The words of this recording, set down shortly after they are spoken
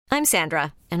I'm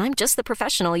Sandra, and I'm just the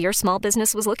professional your small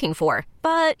business was looking for.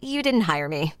 But you didn't hire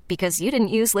me because you didn't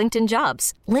use LinkedIn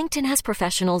Jobs. LinkedIn has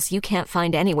professionals you can't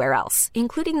find anywhere else,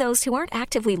 including those who aren't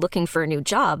actively looking for a new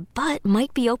job, but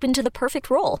might be open to the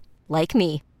perfect role, like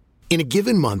me. In a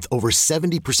given month, over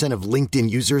 70% of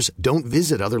LinkedIn users don't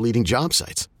visit other leading job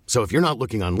sites. So if you're not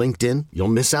looking on LinkedIn, you'll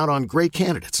miss out on great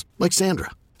candidates like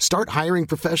Sandra. Start hiring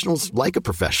professionals like a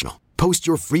professional. Post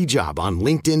your free job on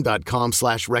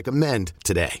linkedin.com/recommend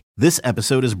today. This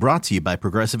episode is brought to you by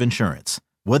Progressive Insurance.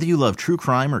 Whether you love true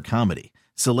crime or comedy,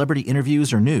 celebrity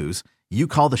interviews or news, you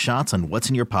call the shots on what's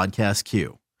in your podcast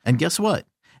queue. And guess what?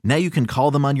 Now you can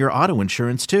call them on your auto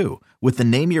insurance too with the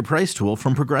Name Your Price tool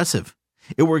from Progressive.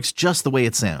 It works just the way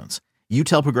it sounds. You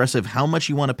tell Progressive how much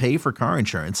you want to pay for car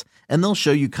insurance, and they'll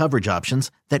show you coverage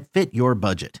options that fit your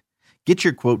budget. Get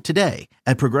your quote today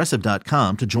at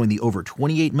Progressive.com to join the over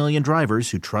 28 million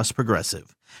drivers who trust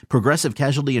Progressive. Progressive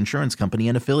Casualty Insurance Company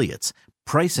and Affiliates.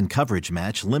 Price and coverage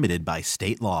match limited by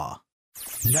state law.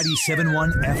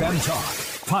 97.1 FM Talk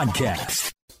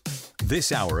Podcast.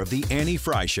 This hour of the Annie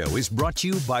Frey Show is brought to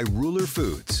you by Ruler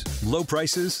Foods. Low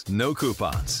prices, no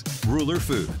coupons. Ruler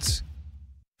Foods.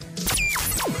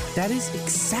 That is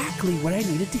exactly what I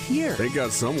needed to hear. They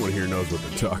got someone here knows what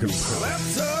they're talking about.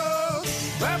 Left up,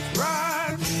 left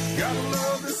right, gotta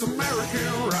love this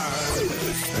American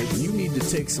ride. And you need to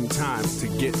take some time to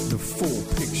get the full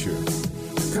picture.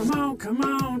 Come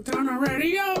on, turn the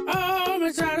radio on.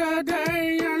 It's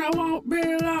Saturday and I won't be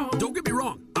long. Don't get me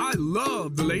wrong, I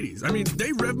love the ladies. I mean,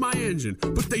 they rev my engine,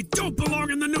 but they don't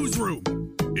belong in the newsroom.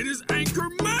 It is Anchor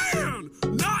Man,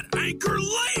 not Anchor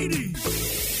Lady.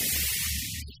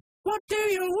 What do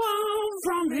you want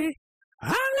from me? I'm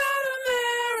not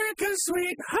America's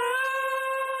sweetheart.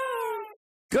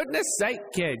 Goodness sake,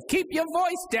 kid, keep your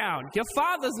voice down. Your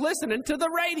father's listening to the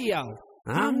radio.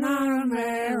 I'm not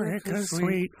America's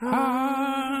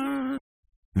sweetheart.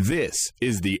 This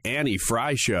is the Annie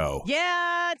Frey Show.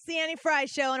 Yeah, it's the Annie Frey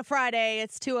Show on a Friday.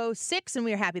 It's 2:06, and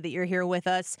we're happy that you're here with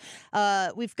us.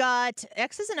 We've got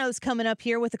X's and O's coming up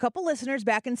here with a couple listeners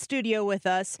back in studio with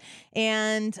us.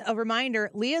 And a reminder,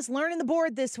 Leah's learning the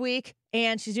board this week,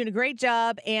 and she's doing a great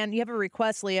job. And you have a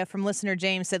request, Leah, from listener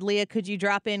James. Said, Leah, could you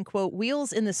drop in, quote,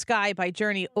 Wheels in the Sky by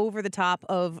Journey over the top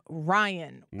of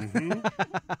Ryan? Mm-hmm.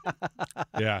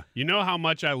 Yeah. You know how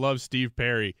much I love Steve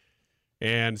Perry.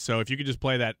 And so if you could just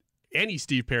play that any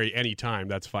Steve Perry anytime,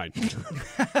 that's fine.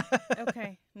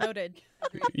 Okay, noted.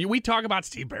 We talk about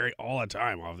Steve Perry all the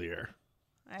time off the air.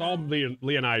 It's all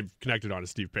Leah and I have connected on to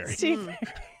Steve Perry. Steve Perry.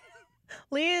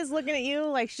 Leah is looking at you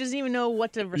like she doesn't even know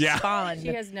what to respond. She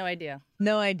has no idea.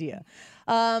 No idea.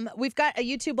 We've got a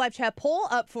YouTube live chat poll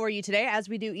up for you today, as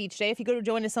we do each day. If you go to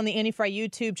join us on the Annie Frey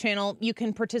YouTube channel, you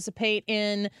can participate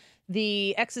in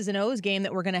the X's and O's game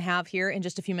that we're going to have here in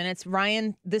just a few minutes.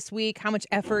 Ryan, this week, how much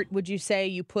effort would you say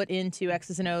you put into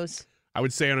X's and O's? I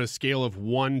would say on a scale of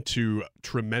 1 to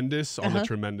tremendous, on the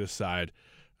tremendous side.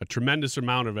 A tremendous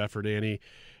amount of effort, Annie,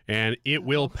 and it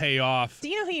will pay off. Do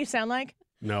you know who you sound like?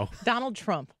 No. Donald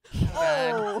Trump.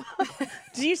 Oh.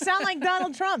 Do you sound like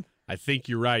Donald Trump? I think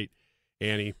you're right,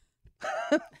 Annie.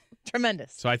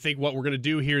 Tremendous. So I think what we're going to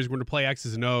do here is we're going to play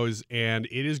X's and O's, and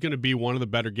it is going to be one of the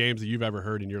better games that you've ever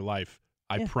heard in your life.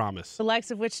 I promise. The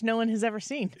likes of which no one has ever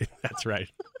seen. That's right.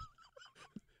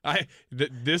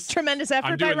 This tremendous effort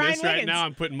I'm doing by Ryan this right Wiggins. now.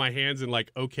 I'm putting my hands in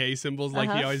like OK symbols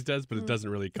like he always does, but it doesn't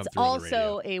really come through on the radio. It's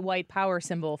also a white power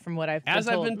symbol from what I've been told.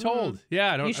 I've been told.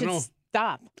 Yeah, I don't know.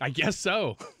 Stop. I guess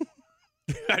so.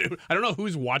 I don't know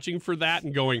who's watching for that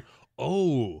and going,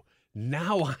 oh,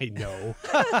 now I know.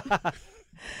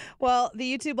 Well,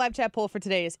 the YouTube live chat poll for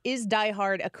today is Die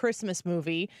Hard a Christmas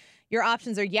movie? Your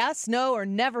options are yes, no, or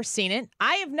never seen it.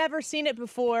 I have never seen it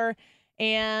before,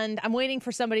 and I'm waiting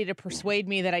for somebody to persuade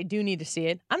me that I do need to see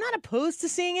it. I'm not opposed to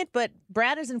seeing it, but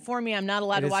Brad has informed me I'm not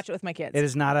allowed to watch it with my kids. It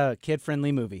is not a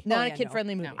kid-friendly movie. Not a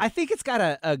kid-friendly movie. I think it's got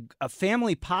a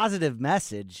family-positive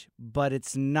message, but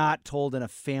it's not told in a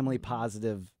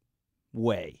family-positive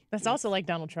way. That's also like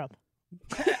Donald Trump.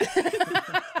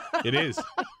 It is.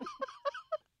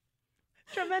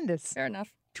 Tremendous. Fair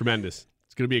enough. Tremendous.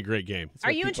 It's going to be a great game.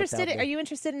 Are you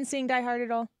interested in seeing Die Hard at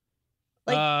all?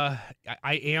 I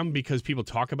am, because people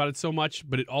talk about it so much,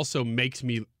 but it also makes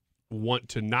me want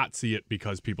to not see it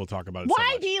because people talk about it so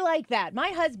much. Why be like that? My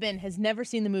husband has never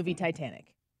seen the movie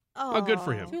Titanic. Oh, good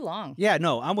for him. Too long. Yeah,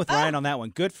 no, I'm with Ryan on that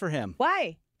one. Good for him.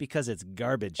 Why? Because it's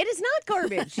garbage. It is not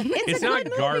garbage. It's a not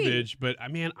good movie. garbage, but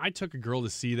man, I took a girl to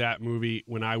see that movie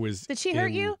when I was Did she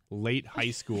hurt in you? late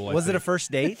high school. Was it a first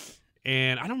date?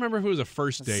 And I don't remember if it was a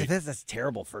first date. That's a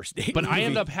terrible first date. But movie. I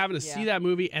ended up having to see that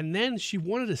movie, and then she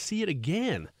wanted to see it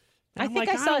again. And I I'm think like,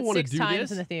 I saw don't it wanna 6 do times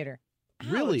this. in the theater.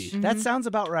 Really? That sounds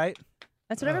about right.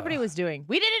 That's what everybody was doing.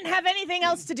 We didn't have anything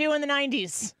else to do in the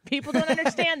 90s. People don't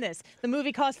understand this. The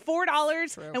movie cost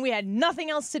 $4, and we had nothing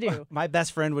else to do. My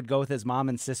best friend would go with his mom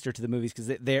and sister to the movies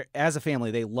because they're as a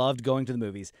family, they loved going to the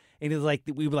movies. And it was like,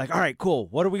 we were like, all right, cool.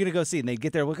 What are we going to go see? And they'd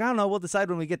get there. Like, I don't know. We'll decide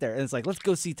when we get there. And it's like, let's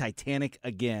go see Titanic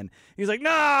again. He's like,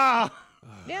 no.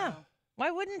 Yeah.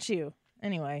 Why wouldn't you?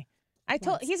 Anyway,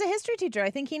 he's a history teacher. I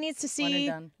think he needs to see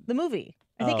the movie.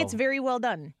 I think it's very well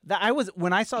done.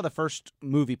 When I saw the first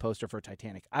movie poster for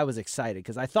Titanic, I was excited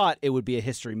because I thought it would be a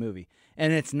history movie,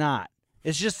 and it's not.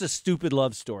 It's just a stupid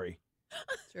love story.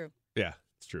 It's true. Yeah,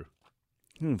 it's true.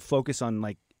 Focus on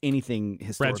like anything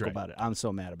historical about it. I'm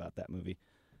so mad about that movie.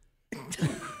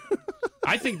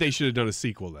 I think they should have done a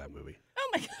sequel to that movie. Oh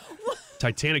my God.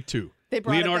 Titanic 2.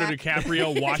 Leonardo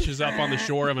DiCaprio washes up on the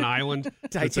shore of an island.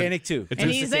 Titanic 2. And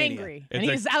he's angry. And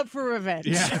he's out for revenge.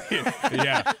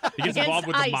 Yeah. He gets involved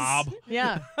with the mob.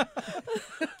 Yeah. But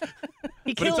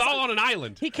it's all on an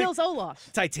island. He kills Olaf.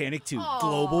 Titanic 2.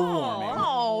 Global warming.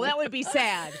 Oh, that would be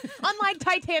sad. Unlike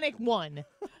Titanic 1.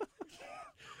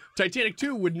 Titanic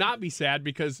 2 would not be sad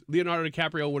because Leonardo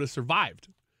DiCaprio would have survived.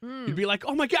 He'd be like,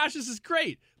 oh my gosh, this is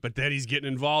great. But then he's getting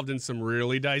involved in some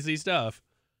really dicey stuff.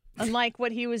 Unlike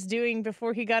what he was doing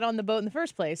before he got on the boat in the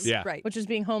first place. Yeah. Right. Which was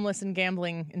being homeless and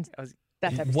gambling and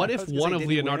that type of What stuff. if one of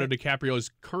Leonardo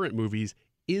DiCaprio's current movies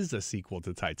is a sequel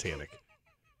to Titanic?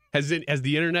 Has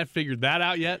the internet figured that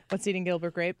out yet? What's Eating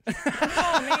Gilbert Grape?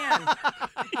 Oh,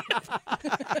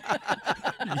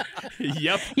 man.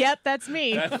 Yep, that's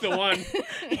me. that's the one.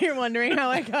 You're wondering how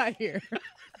I got here.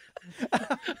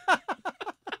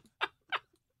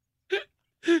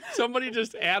 Somebody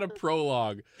just add a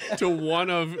prologue to one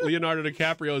of Leonardo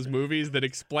DiCaprio's movies that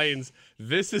explains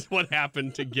this is what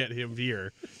happened to get him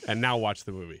here, and now watch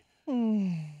the movie.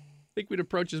 I think we'd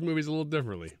approach his movies a little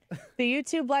differently. The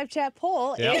YouTube live chat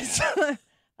poll is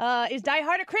Die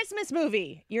Hard a Christmas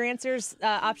movie? Your answers,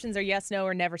 options are yes, no,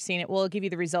 or never seen it. We'll give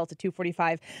you the result at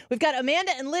 2:45. We've got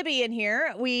Amanda and Libby in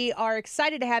here. We are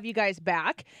excited to have you guys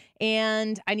back,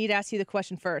 and I need to ask you the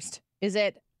question first. Is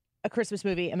it a Christmas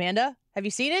movie? Amanda, have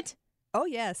you seen it? Oh,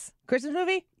 yes. Christmas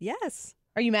movie? Yes.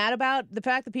 Are you mad about the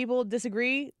fact that people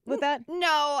disagree with that?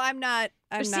 No, I'm not.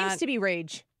 There seems to be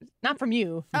rage. Not from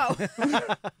you. Oh.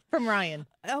 From Ryan.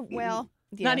 Oh, well.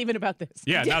 Yeah. Not even about this.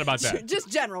 Yeah, not about that. Just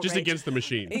general Just rage. against the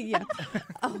machine. Yeah.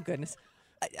 Oh, goodness.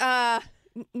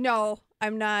 No,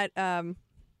 I'm not. No,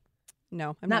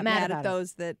 I'm not mad at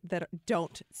those that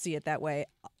don't see it that way.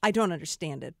 I don't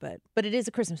understand it, but it is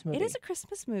a Christmas movie. It is a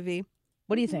Christmas movie.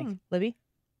 What do you think, Libby?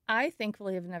 I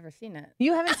thankfully have never seen it.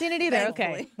 You haven't seen it either.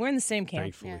 Okay, we're in the same camp.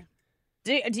 Thankfully.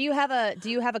 Yeah. Do you have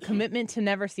a commitment to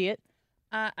never see it?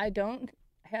 I don't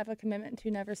have a commitment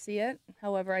to never see it.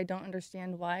 However, I don't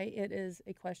understand why it is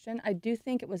a question. I do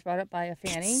think it was brought up by a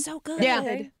fanny. It's so good.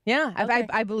 Yeah, Okay.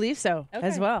 I believe so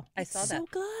as well. I saw that. So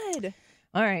good.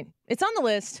 All right, it's on the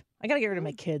list. I got to get rid of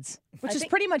my kids, which is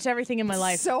pretty much everything in my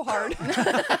life. So hard.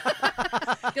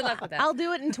 Good luck with that. I'll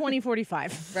do it in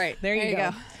 2045. Right. There you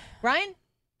go. Ryan,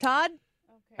 Todd,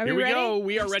 are Here we we ready? go.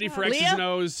 We are ready for X's Leah? and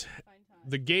O's.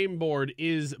 The game board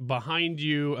is behind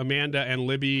you, Amanda and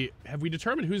Libby. Have we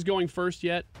determined who's going first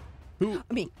yet?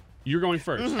 Me. You're going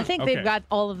first. I think Okay. they've got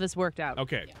all of this worked out.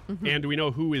 Okay. And do we know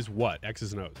who is what?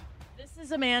 X's and O's. This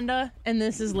is Amanda, and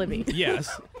this is Libby.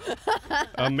 Yes.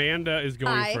 Amanda is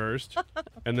going Hi. first,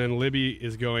 and then Libby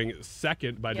is going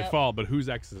second by Yep. default, but who's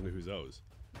X's and who's O's?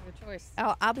 Your choice.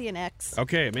 Oh, I'll be an X.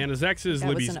 Okay, Amanda's X's, That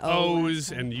was Libby's an O last O's,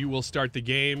 time. and you will start the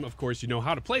game. Of course, you know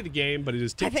how to play the game, but it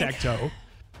is tic-tac-toe.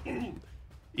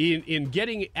 In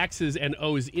getting X's and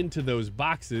O's into those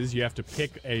boxes, you have to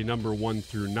pick a number 1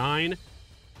 through 9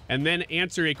 and then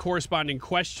answer a corresponding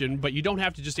question, but you don't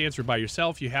have to just answer by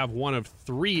yourself. You have one of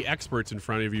 3 experts in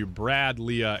front of you, Brad,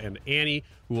 Leah, and Annie,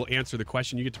 who will answer the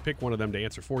question. You get to pick one of them to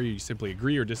answer for you. You simply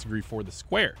agree or disagree for the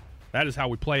square. That is how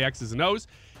we play X's and O's.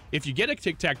 If you get a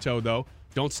tic-tac-toe, though,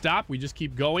 don't stop. We just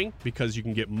keep going because you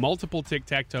can get multiple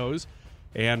tic-tac-toes,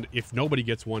 and if nobody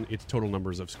gets one, it's total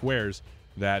numbers of squares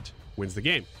that wins the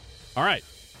game. All right.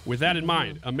 With that in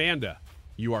mind, Amanda,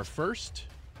 you are first.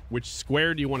 Which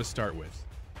square do you want to start with?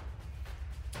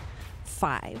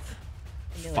 5.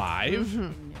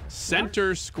 5.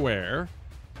 Center square.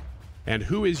 And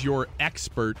who is your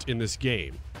expert in this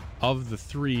game of the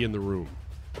 3 in the room?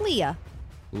 Leah.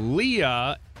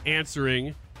 Leah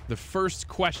answering the first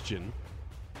question.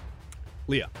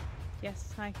 Leah.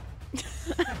 Yes. Hi.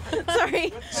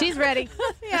 Sorry. She's ready.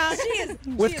 Yeah, she is.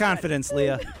 With confidence,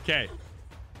 Leah. Okay.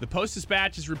 The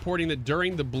Post-Dispatch is reporting that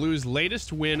during the Blues'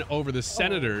 latest win over the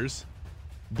Senators,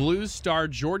 Blues star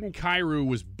Jordan Kyrou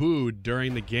was booed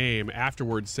during the game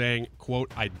afterwards, saying,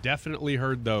 quote, "I definitely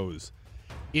heard those."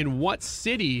 In what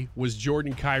city was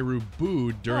Jordan Kyrou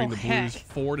booed during the Blues'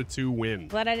 4-2 win?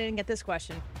 Glad I didn't get this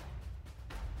question.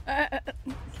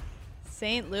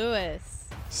 St. Louis.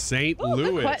 St.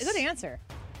 Louis. Good answer.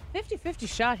 50-50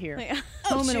 shot here.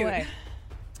 Oh, home and away.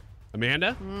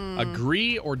 Amanda,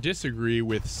 agree or disagree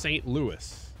with St.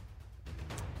 Louis?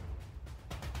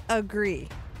 Agree.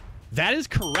 That is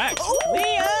correct.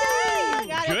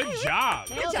 Good job.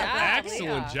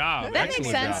 Excellent job. That Excellent makes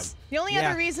sense. job. The only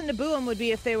other reason to boo him would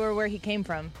be if they were where he came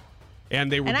from.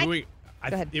 And they were doing.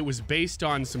 Go ahead. It was based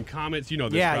on some comments. You know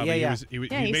this, Yeah, probably. yeah.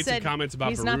 He made some comments about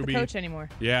he's Berube. not the coach anymore.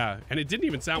 Yeah, and it didn't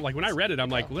even sound like, when I read it,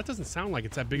 I'm like, well, that doesn't sound like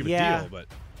it's that big of a deal. But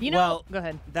go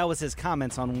ahead. That was his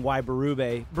comments on why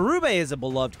Berube. Berube is a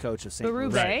beloved coach of St. Louis.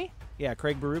 Berube? Right. Yeah,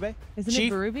 Craig Berube. Isn't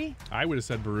it Berube? I would have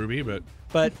said Berube,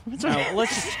 but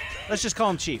let's just call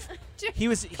him Chief. He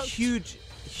was huge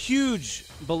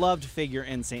beloved figure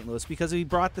in St. Louis because he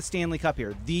brought the Stanley Cup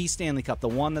here, the Stanley Cup, the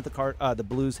one that the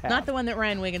Blues have. Not the one that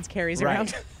Ryan Wiggins carries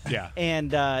around. Yeah.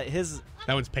 And that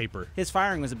one's paper. His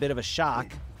firing was a bit of a shock.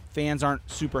 Fans aren't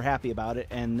super happy about it,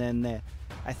 and then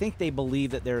I think they believe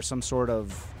that there's some sort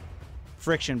of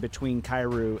friction between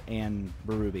Kyrou and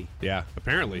Berube. Yeah,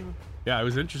 apparently. Yeah, it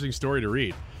was an interesting story to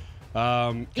read.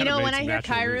 When I hear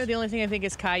Kyrou, the only thing I think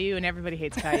is Caillou, and everybody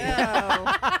hates Caillou.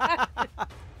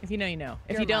 If you know, you know.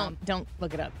 If you don't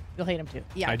look it up. You'll hate him too.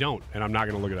 Yeah. I don't, and I'm not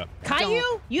going to look it up.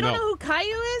 Caillou? You don't know who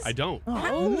Caillou is? I don't.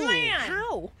 Oh, man.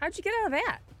 How'd you get out of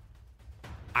that?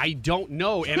 I don't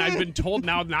know, and I've been told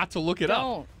now not to look it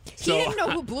up. He didn't know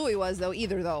who Bluey was though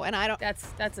either though, and I don't.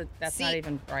 That's not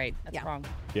even right. That's wrong.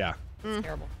 Yeah. It's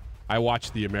terrible. I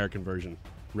watched the American version,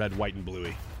 Red, White, and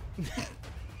Bluey.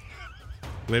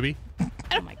 Libby?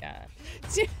 Oh my God.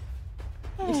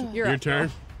 Your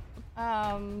turn.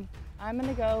 I'm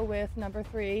gonna go with number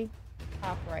 3,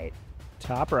 top right.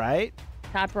 Top right?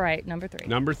 Top right, number 3.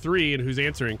 Number 3, and who's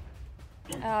answering?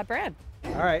 Brad.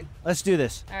 All right, let's do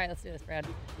this. All right, let's do this, Brad.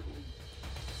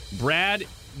 Brad,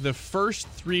 the first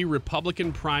 3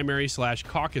 Republican primary /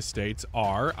 caucus states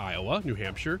are Iowa, New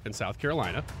Hampshire, and South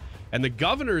Carolina. And the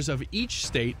governors of each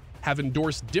state have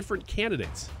endorsed different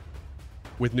candidates,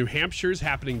 with New Hampshire's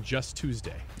happening just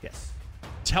Tuesday. Yes.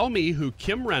 Tell me who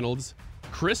Kim Reynolds,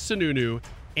 Chris Sununu,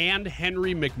 and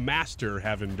Henry McMaster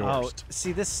have endorsed. Oh,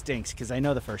 see, this stinks because I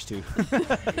know the first 2.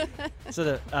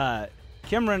 So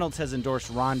Kim Reynolds has endorsed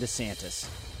Ron DeSantis.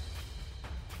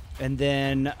 And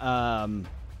then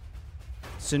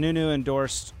Sununu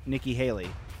endorsed Nikki Haley.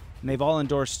 And they've all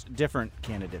endorsed different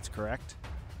candidates, correct?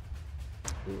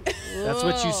 That's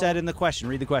what you said in the question.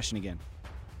 Read the question again.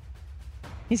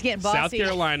 He's getting bossy. South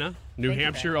Carolina, New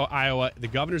Hampshire, Iowa, the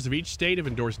governors of each state have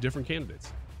endorsed different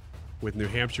candidates, with New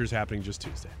Hampshire's happening just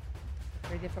Tuesday.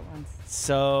 3 different ones.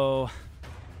 So,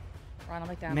 Ronald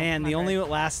McDonald. man, the only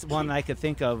last one I could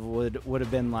think of would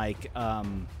have been like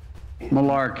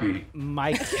malarkey.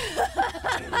 Mike.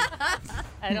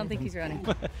 I don't think he's running.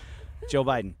 Joe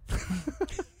Biden.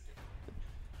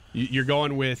 You're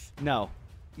going with? No.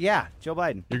 Yeah, Joe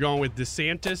Biden. You're going with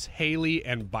DeSantis, Haley,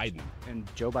 and Biden. And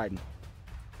Joe Biden.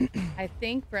 I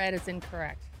think Brad is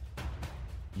incorrect.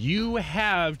 You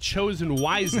have chosen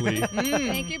wisely.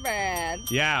 Thank you, Brad.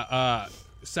 Yeah,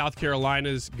 South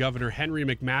Carolina's Governor Henry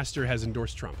McMaster has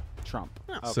endorsed Trump.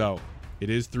 Oh, okay. So it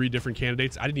is 3 different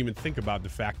candidates. I didn't even think about the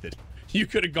fact that you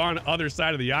could have gone other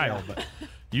side of the aisle, but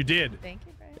you did. Thank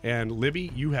you, Brad. And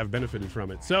Libby, you have benefited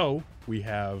from it. So we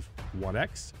have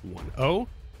 1X, 1O,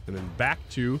 and then back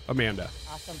to Amanda.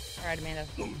 Awesome. All right, Amanda.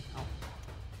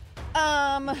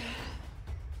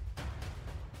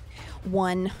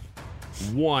 1.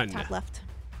 1. Top left.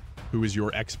 Who is your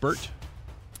expert?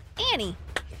 Annie.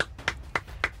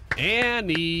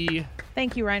 Annie.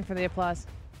 Thank you, Ryan, for the applause.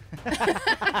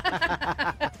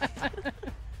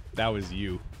 That was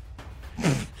you.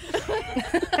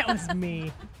 That was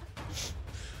me.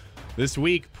 This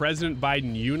week, President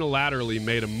Biden unilaterally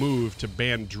made a move to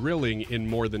ban drilling in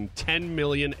more than 10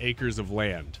 million acres of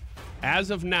land. As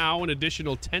of now, an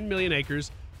additional 10 million acres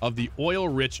of the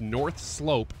oil-rich North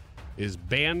Slope is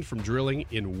banned from drilling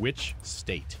in which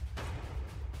state?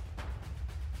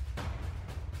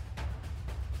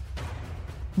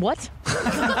 What?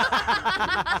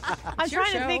 I'm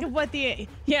trying to think of what the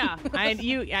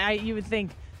you would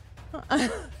think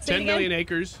 10 million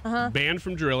acres banned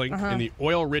from drilling in the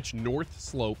oil-rich North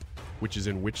Slope, which is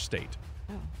in which state?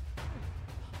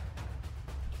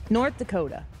 North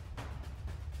Dakota.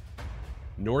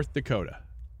 North Dakota.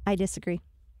 I disagree.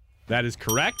 That is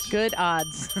correct. Good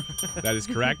odds. That is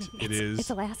correct. It's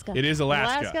Alaska. It is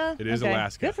Alaska. Alaska? It is Okay.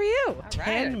 Alaska. Good for you.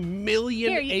 10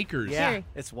 million Here, you- acres. Yeah, Here.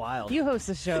 it's wild. You host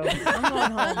the show. I'm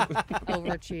going home.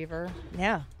 Overachiever.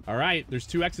 Yeah. All right. There's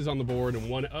 2 X's on the board and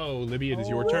 1 O. Libby, it is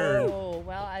your turn. Oh,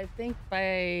 well, I think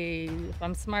if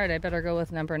I'm smart, I better go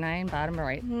with number 9, bottom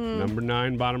right. Number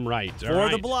 9, bottom right. All For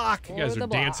right. the block. You guys are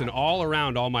dancing all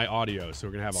around all my audio, so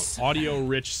we're going to have an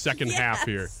audio-rich second half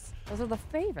here. Those are the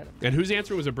favorite. And whose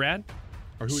answer was it, Brad?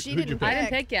 Or who'd you pick? I didn't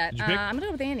pick yet. Did you pick? I'm going to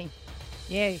go with Annie.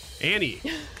 Yay. Annie.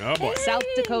 Oh, boy. South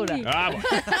Dakota. Ah,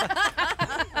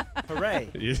 boy. Hooray.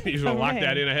 You just want to lock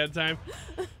that in ahead of time?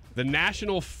 The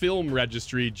National Film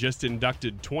Registry just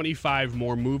inducted 25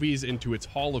 more movies into its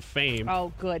Hall of Fame.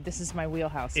 Oh, good. This is my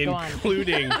wheelhouse. Go on.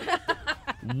 Including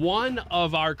one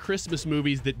of our Christmas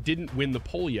movies that didn't win the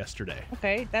poll yesterday.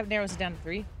 Okay, that narrows it down to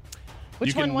 3. Which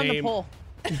You can one won the name- poll?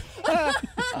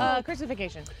 Christmas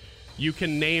Vacation. You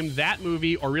can name that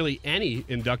movie or really any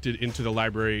inducted into the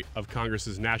Library of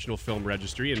Congress's National Film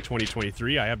Registry in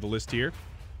 2023. I have the list here.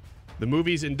 The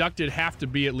movies inducted have to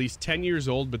be at least 10 years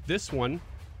old, but this one,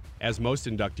 as most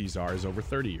inductees are, is over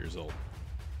 30 years old.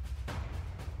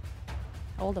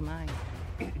 How old am I?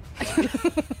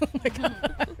 Oh my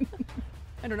God.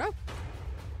 I don't know.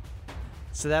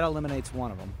 So that eliminates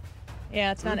one of them.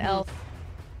 Yeah, it's not Elf.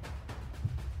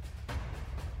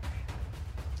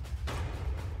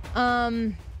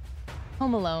 Home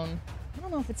Alone. I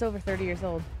don't know if it's over 30 years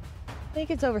old. I think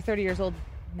it's over 30 years old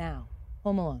now.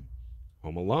 Home Alone.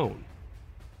 Home Alone.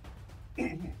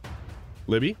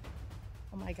 Libby?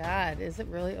 Oh my God, is it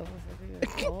really over 30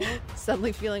 years old?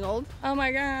 Suddenly feeling old? Oh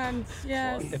my God,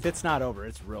 yes. If it's not over,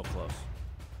 it's real close.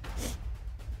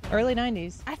 Early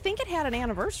 90s. I think it had an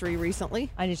anniversary recently.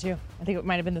 I do too. I think it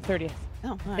might have been the 30th.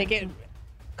 Oh, I think it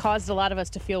caused a lot of us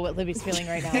to feel what Libby's feeling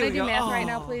right now. Can I do math right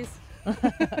now, please?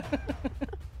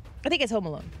 I think it's Home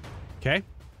Alone. Okay.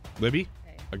 Libby?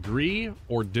 Agree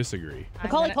or disagree?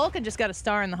 Macaulay Culkin just got a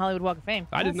star in the Hollywood Walk of Fame.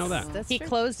 I didn't know that. He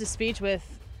closed his speech with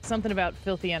something about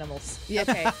filthy animals. Yeah.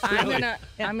 Okay, Really?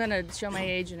 I'm gonna show my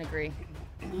age and agree.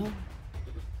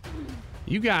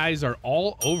 You guys are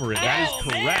all over it. That is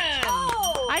correct.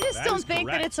 I just That don't is think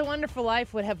that correct. It's a Wonderful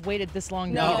Life would have waited this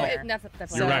long. No, either. it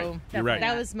definitely. You're right. You're right.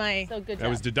 That was my. So good job. That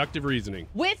was deductive reasoning.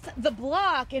 With the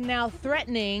block and now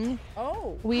threatening,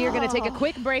 we are going to take a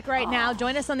quick break right now.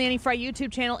 Join us on the Annie Frey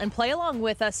YouTube channel and play along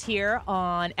with us here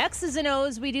on X's and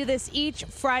O's. We do this each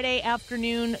Friday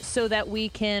afternoon so that we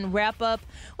can wrap up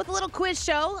with a little quiz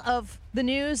show of the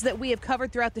news that we have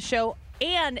covered throughout the show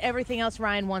and everything else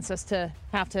Ryan wants us to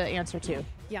have to answer to.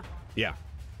 Yeah. Yeah.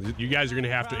 You guys are going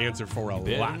to have to answer for a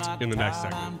lot in the next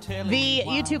segment. The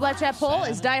YouTube Live Chat poll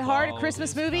is Die Hard a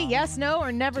Christmas movie? Yes, no,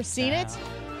 or never seen it?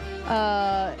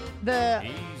 The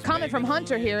comment from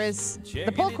Hunter here is,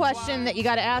 the poll question that you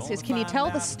got to ask is, can you tell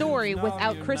the story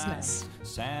without Christmas?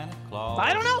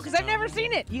 I don't know, because I've never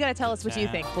seen it. You got to tell us what you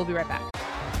think. We'll be right back.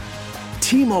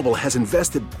 T-Mobile has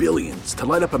invested billions to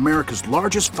light up America's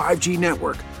largest 5G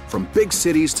network, from big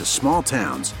cities to small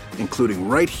towns, including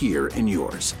right here in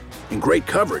yours. And great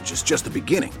coverage is just the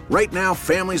beginning. Right now,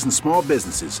 families and small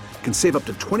businesses can save up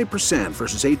to 20%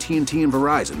 versus AT&T and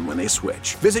Verizon when they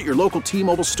switch. Visit your local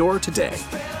T-Mobile store today.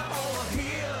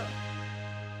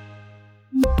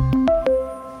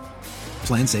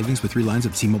 Plan savings with 3 lines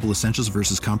of T-Mobile Essentials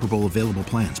versus comparable available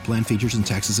plans. Plan features and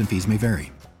taxes and fees may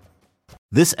vary.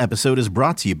 This episode is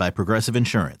brought to you by Progressive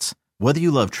Insurance. Whether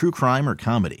you love true crime or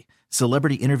comedy,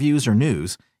 celebrity interviews or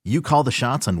news, you call the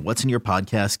shots on what's in your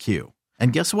podcast queue.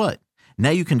 And guess what? Now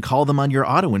you can call them on your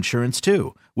auto insurance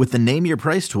too with the Name Your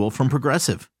Price tool from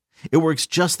Progressive. It works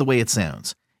just the way it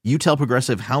sounds. You tell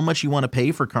Progressive how much you want to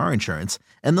pay for car insurance,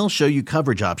 and they'll show you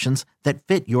coverage options that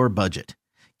fit your budget.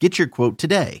 Get your quote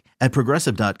today at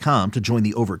Progressive.com to join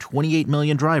the over 28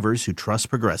 million drivers who trust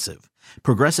Progressive.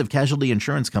 Progressive Casualty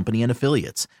Insurance Company and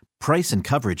Affiliates. Price and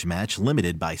coverage match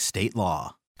limited by state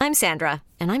law. I'm Sandra,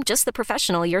 and I'm just the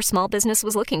professional your small business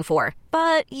was looking for.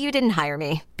 But you didn't hire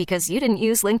me because you didn't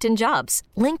use LinkedIn Jobs.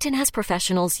 LinkedIn has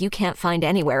professionals you can't find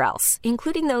anywhere else,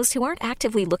 including those who aren't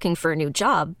actively looking for a new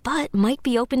job, but might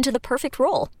be open to the perfect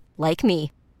role, like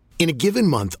me. In a given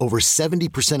month, over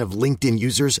 70% of LinkedIn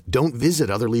users don't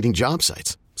visit other leading job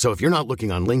sites. So if you're not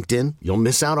looking on LinkedIn, you'll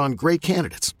miss out on great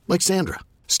candidates like Sandra.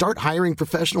 Start hiring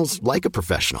professionals like a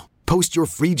professional. Post your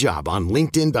free job on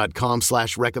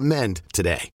linkedin.com/recommend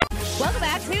today. Welcome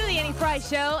back to the Annie Frey Frey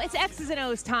Show. It's X's and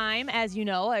O's time, as you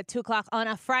know, at 2 o'clock on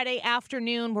a Friday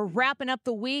afternoon. We're wrapping up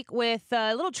the week with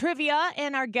a little trivia,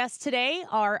 and our guests today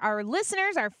are our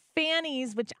listeners, our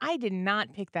fannees, which I did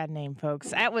not pick that name,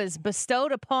 folks. That was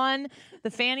bestowed upon the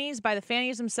fannees by the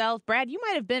fannees themselves. Brad, you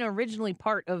might have been originally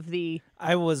part of the...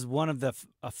 I was one of the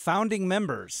founding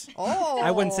members. Oh.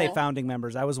 I wouldn't say founding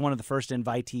members. I was one of the first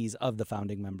invitees of the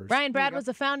founding members. Brad was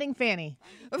a founding fanny.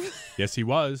 Yes, he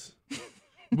was.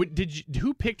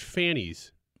 Who picked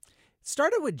fannees?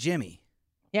 Started with Jimmy.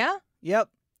 Yeah? Yep.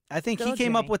 I think he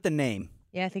came up with the name.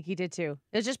 Yeah, I think he did too.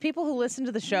 There's just people who listen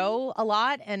to the show a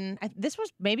lot, and this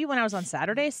was maybe when I was on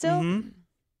Saturday still. Mm-hmm.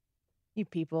 You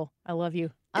people, I love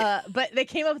you. But they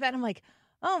came up with that, and I'm like,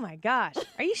 oh my gosh,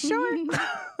 are you sure?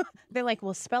 They're like,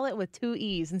 well, spell it with 2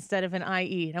 E's instead of an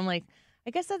I-E. And I'm like, I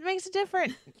guess that makes it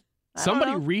different.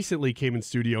 Somebody recently came in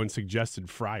studio and suggested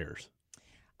Friars.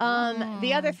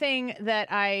 The other thing that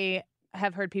I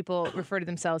have heard people refer to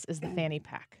themselves is the fanny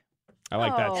pack. I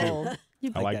like that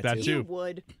too. I like that too. You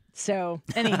would. So,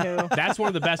 anywho. That's one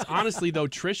of the best. Honestly, though,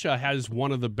 Trisha has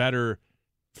one of the better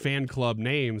fan club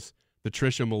names, the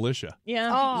Trisha Militia. Yeah.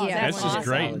 Oh, yeah. That's just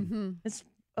great. Mm-hmm. It's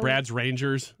Brad's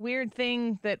Rangers. Weird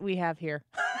thing that we have here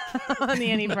on the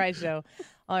Annie Frey Show.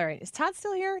 All right. Is Todd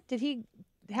still here? Did he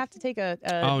have to take a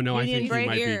Oh, no, I union think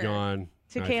break he might be gone.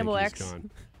 to I Camel think X? he's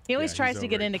gone. He always Yeah, tries he's to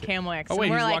get over into at Camel X. Oh, wait,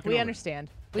 and we're he's like, walking we over. understand.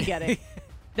 We get it.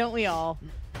 Don't we all?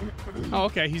 Oh,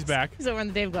 okay, he's back. He's over on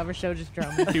the Dave Glover show just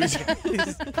drumming. He was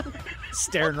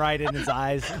staring right in his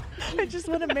eyes. I just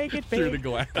want to make it big. through the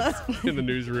glass in the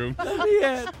newsroom.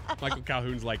 Yeah. Michael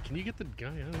Calhoun's like, can you get the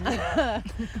guy out of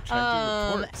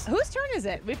here? Whose turn is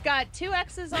it? We've got 2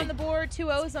 X's on the board,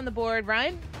 2 O's on the board.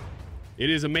 Ryan? It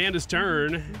is Amanda's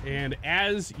turn, and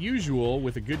as usual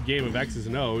with a good game of X's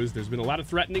and O's, there's been a lot of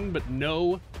threatening, but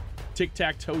no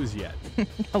tic-tac-toes yet.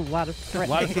 A lot of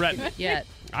threatening. Yet.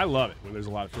 I love it when there's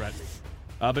a lot of threatening.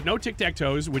 But no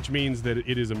tic-tac-toes, which means that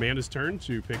it is Amanda's turn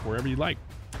to pick wherever you'd like.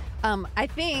 I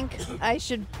think I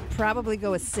should probably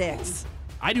go with 6.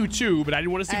 I do too, but I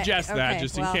didn't want to suggest that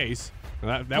just in case.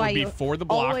 That would be for the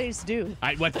block. Always do.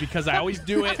 That's because I always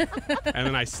do it, and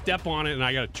then I step on it, and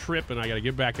I got to trip, and I got to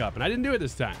get back up. And I didn't do it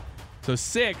this time. So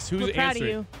 6, who's We're proud of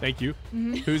answering? you. Thank you.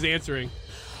 Mm-hmm. Who's answering?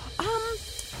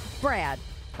 Brad.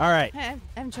 All right. I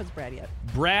haven't chosen Brad yet.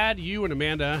 Brad, you and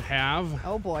Amanda have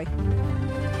Oh, boy.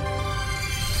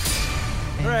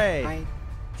 Hooray.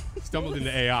 stumbled into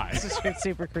AI. This is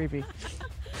super creepy.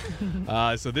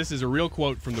 So this is a real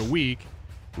quote from the week.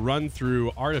 Run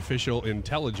through artificial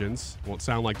intelligence. Won't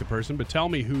sound like the person, but tell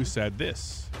me who said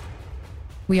this.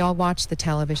 We all watched the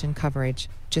television coverage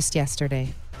just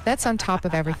yesterday. That's on top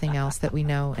of everything else that we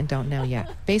know and don't know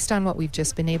yet. Based on what we've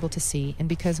just been able to see, and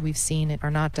because we've seen it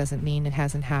or not doesn't mean it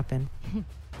hasn't happened.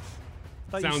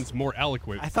 Sounds more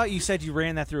eloquent. I thought you said you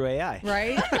ran that through AI.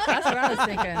 Right? That's what I was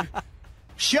thinking.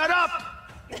 Shut up,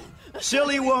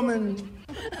 silly woman.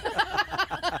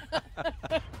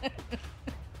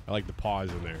 I like the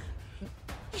pause in there.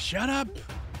 Shut up.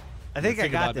 I think I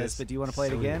Think got about this, but do you want to play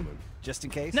it Silly again? woman. Just in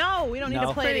case? No, we don't need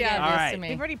to play it Pretty again. obvious All to right. me.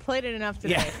 We've already played it enough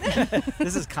today. Yeah.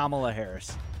 This is Kamala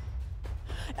Harris.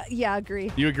 Yeah,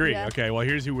 agree. You agree? Yeah. Okay, well,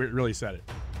 here's who really said it.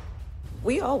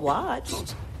 We all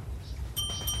watched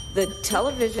the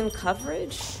television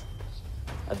coverage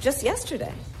of just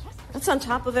yesterday. That's on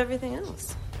top of everything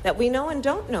else that we know and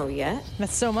don't know yet.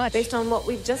 That's so much. Based on what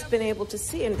we've just been able to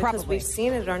see. And because Probably. we've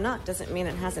seen it or not doesn't mean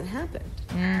it hasn't happened.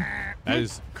 That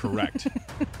is correct.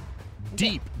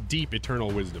 Deep, deep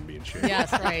eternal wisdom being shared.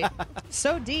 Yes, right.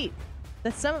 So deep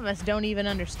that some of us don't even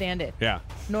understand it. Yeah.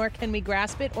 Nor can we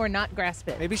grasp it or not grasp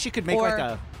it. Maybe she could make Or- like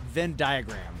a Venn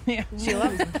diagram. Yeah, she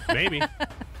loves it. Maybe.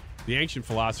 The ancient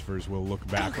philosophers will look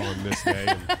back on this day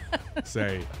and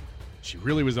say, she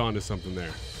really was onto something there.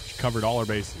 She covered all her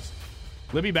bases.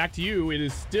 Libby, back to you. It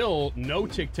is still no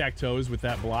tic-tac-toes with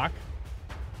that block.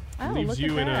 Oh, leaves look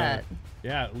you at in that.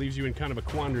 it leaves you in kind of a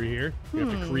quandary here. You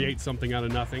have to create something out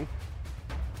of nothing.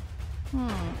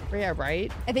 Yeah,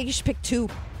 right. I think you should pick 2.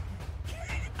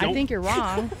 I think you're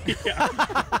wrong. Yeah,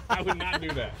 I would not do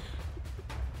that.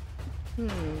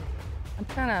 I'm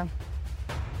kind of...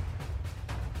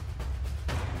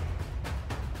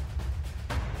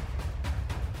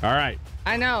 All right.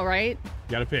 I know, right?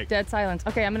 Got to pick. Dead silence.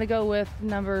 Okay, I'm going to go with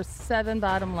number 7,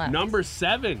 bottom left. Number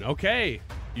 7. Okay.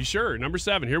 You sure? Number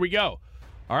 7. Here we go.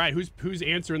 All right. Who's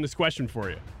answering this question for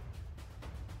you?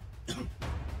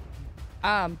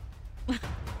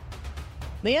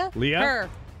 Leah? Leah? Her.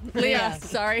 Leah.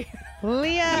 Sorry.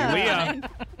 Leah. Leah.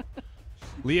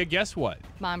 Leah, guess what?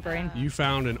 Mom brain. You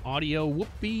found an audio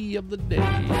whoopee of the day.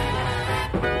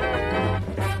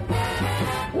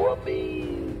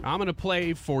 Whoopee. I'm going to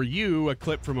play for you a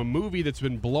clip from a movie that's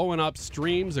been blowing up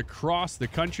streams across the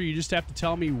country. You just have to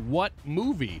tell me what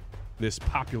movie this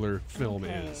popular film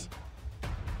is.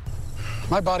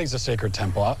 My body's a sacred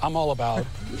temple. I'm all about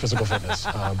physical fitness,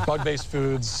 bug-based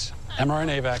foods,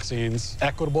 mRNA vaccines,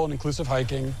 equitable and inclusive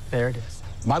hiking. There it is.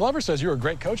 My lover says you were a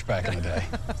great coach back in the day.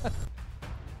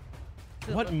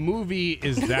 What movie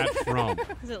is that from?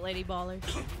 Is it Lady Ballers?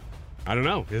 I don't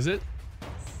know. Is it?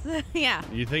 Yeah.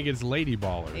 You think it's Lady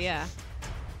Ballers? Yeah.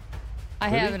 I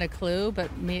haven't a clue,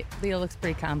 but Leo looks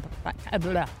pretty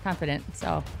confident.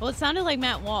 So. Well, it sounded like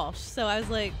Matt Walsh, so I was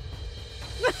like,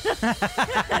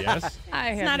 yes.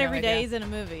 It's not every day he's in a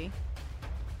movie.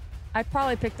 I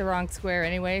probably picked the wrong square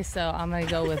anyway, so I'm going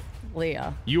to go with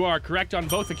Leo. You are correct on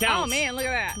both accounts. Oh, man, look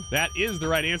at that. That is the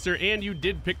right answer, and you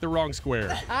did pick the wrong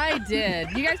square. I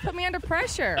did. You guys put me under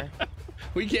pressure.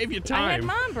 We gave you time. I had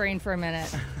mom brain for a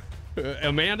minute.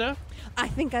 Amanda? I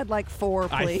think I'd like 4,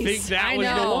 please. I think that was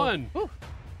the one. Whew.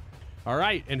 All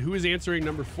right, and who is answering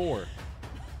number 4?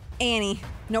 Annie.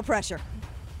 No pressure.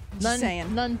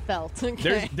 None felt.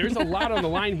 Okay. There's a lot on the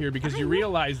line here because you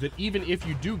realize that even if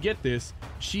you do get this,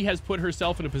 she has put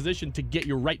herself in a position to get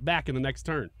you right back in the next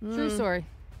turn. True story.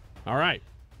 All right.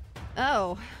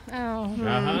 Oh.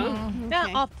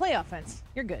 Now, play offense.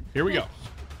 You're good. Here we go.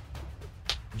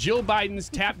 Jill Biden's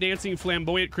tap dancing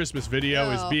flamboyant Christmas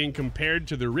video is being compared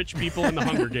to the rich people in the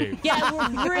Hunger Games. Yeah,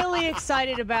 we're really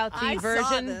excited about the I saw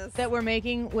version this. that we're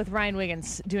making with Ryan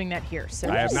Wiggins doing that here. So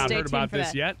I have not stay heard tuned about for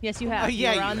this that. yet. Yes, you have.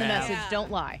 yeah, You're you on the have. message. Don't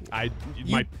lie.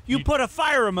 You put a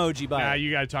fire emoji by it.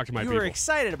 You got to talk to my You people. were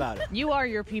excited about it. You are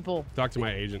your people. Talk to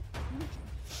my agent.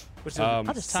 I'll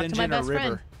just talk to my best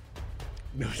friend.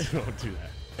 No, don't do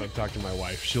that. Don't talk to my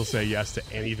wife. She'll say yes to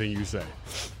anything you say.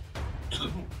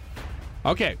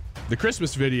 Okay, the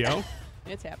Christmas video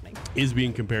It's happening. is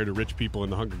being compared to rich people in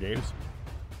the Hunger Games,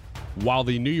 while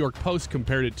the New York Post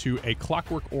compared it to A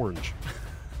Clockwork Orange.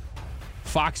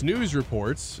 Fox News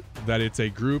reports that it's a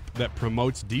group that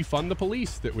promotes defund the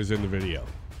police that was in the video.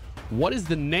 What is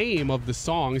the name of the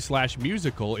song /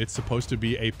 musical it's supposed to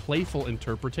be a playful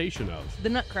interpretation of? The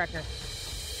Nutcracker.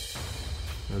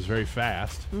 That was very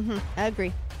fast. Mm-hmm. I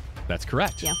agree. That's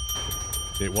correct. Yeah.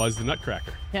 It was the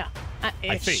Nutcracker. Yeah.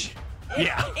 I think.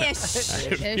 Yeah.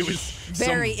 Ish. It was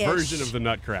Very some ish. version of the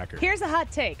Nutcracker. Here's a hot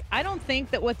take. I don't think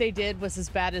that what they did was as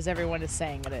bad as everyone is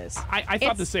saying it is. I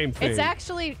thought the same thing. It's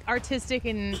actually artistic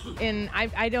and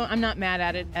I'm not mad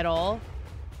at it at all.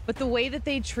 But the way that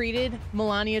they treated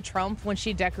Melania Trump when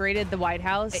she decorated the White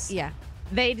House,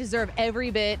 they deserve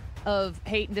every bit of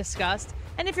hate and disgust.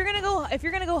 And if you're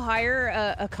gonna go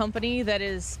hire a company that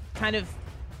is kind of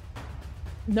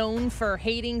known for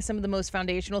hating some of the most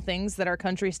foundational things that our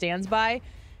country stands by,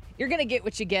 you're going to get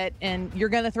what you get, and you're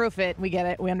going to throw fit. We get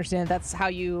it. We understand that's how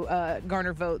you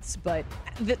garner votes. But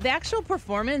the actual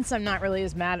performance, I'm not really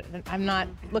as mad. I'm not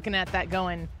looking at that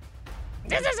going,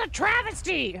 this is a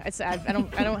travesty. I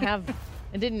don't have,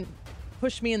 it didn't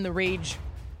push me in the rage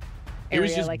area. It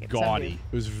was just like gaudy.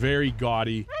 It was very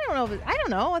gaudy. I don't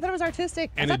know. I thought it was artistic.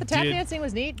 And I thought the tap did- dancing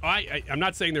was neat. I'm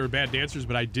not saying they were bad dancers,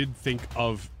 but I did think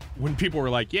of when people were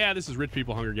like, yeah, this is rich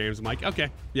people Hunger Games. I'm like, okay,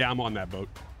 yeah, I'm on that boat.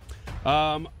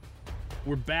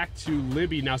 We're back to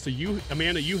Libby now. So you,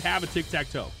 Amanda, you have a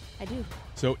tic-tac-toe. I do.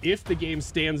 So if the game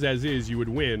stands as is, you would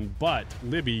win. But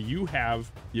Libby, you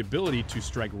have the ability to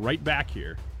strike right back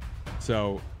here.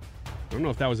 So I don't know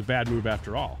if that was a bad move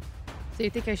after all. So you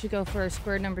think I should go for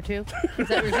square number 2? Is that what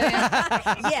you're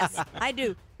saying? Yes, I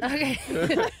do. Okay.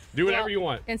 Do whatever you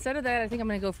want. Instead of that, I think I'm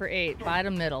going to go for 8,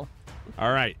 bottom middle.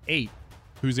 All right, 8.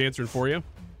 Who's answering for you?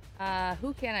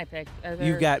 Who can I pick?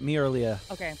 You got me or Leah.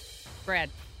 Okay. Brad.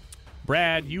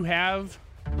 Brad, you have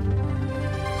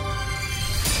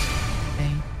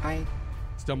I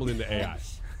stumbled into AI.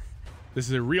 This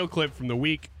is a real clip from the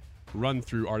week run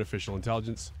through artificial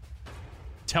intelligence.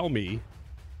 Tell me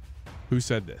who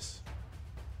said this.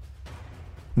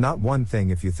 Not one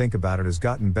thing, if you think about it, has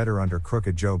gotten better under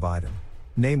crooked Joe Biden.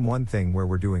 Name one thing where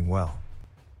we're doing well.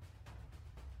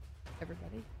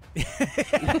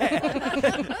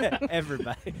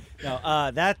 Everybody.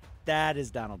 No, that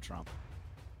is Donald Trump.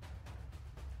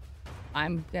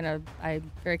 I'm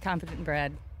very confident in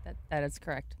Brad. That is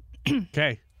correct.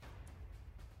 Okay.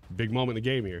 Big moment in the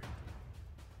game here.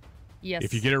 Yes.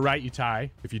 If you get it right, you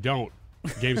tie. If you don't,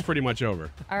 the game's pretty much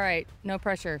over. All right. No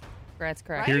pressure. Brad's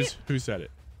correct. Here's who said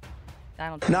it.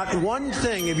 Donald Trump. Not one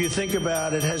thing, if you think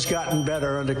about it, has gotten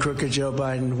better under crooked Joe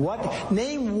Biden. What?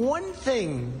 Name one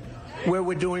thing where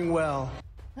we're doing well.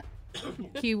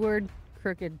 Keyword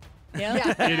crooked.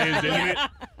 Yeah. It is, isn't it?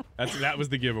 That was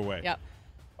the giveaway. Yep.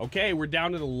 Okay, we're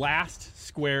down to the last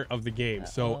square of the game.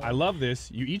 So I love this.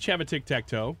 You each have a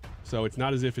tic-tac-toe, so it's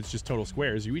not as if it's just total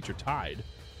squares. You each are tied.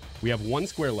 We have one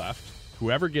square left.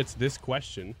 Whoever gets this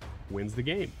question wins the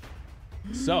game.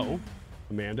 So,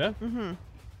 Amanda,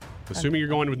 assuming you're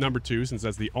going with number 2, since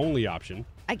that's the only option,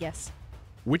 I guess.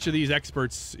 which of these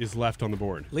experts is left on the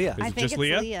board? Leah. Is I it think just it's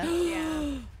Leah? Yeah.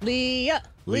 Leah.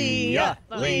 Leah.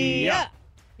 Leah.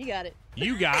 You got it.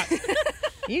 You got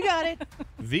You got it.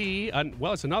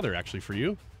 well, it's another actually for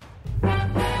you.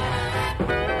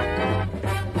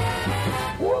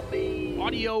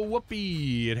 Audio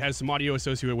whoopee. It has some audio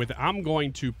associated with it. I'm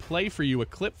going to play for you a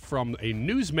clip from a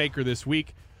newsmaker this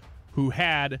week who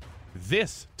had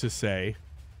this to say.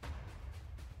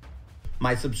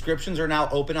 My subscriptions are now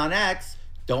open on X.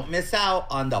 Don't miss out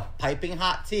on the piping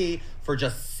hot tea for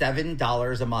just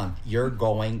 $7 a month. You're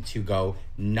going to go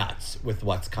nuts with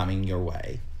what's coming your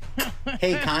way.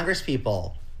 Hey, Congress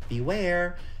people,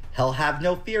 beware. He'll have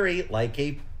no fury like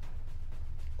a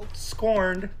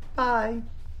scorned. Bye.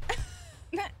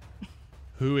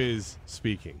 Who is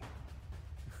speaking?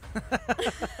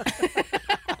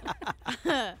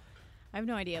 I have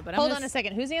no idea, but Hold on a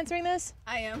second. Who's answering this?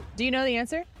 I am. Do you know the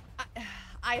answer?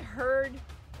 I heard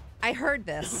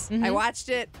this. Mhm. I watched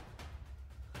it.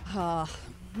 I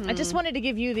just wanted to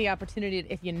give you the opportunity,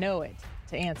 if you know it,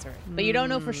 to answer it, but you don't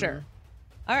know for sure.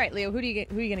 All right, Leo, who are you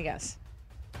gonna guess?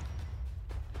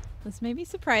 This may be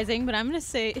surprising, but I'm going to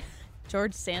say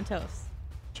George Santos.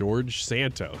 George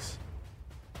Santos.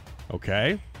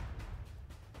 Okay.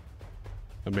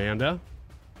 Amanda?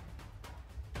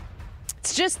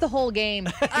 It's just the whole game.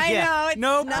 I know. It's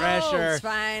no pressure. It's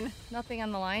fine. Nothing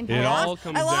on the line. It all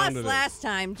comes I down lost to this. last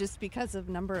time just because of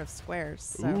number of squares.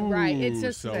 So. Ooh, Right. It's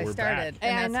just so I we're started. back.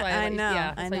 And that's why I know.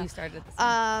 Yeah, I that's know. why you started this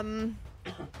one.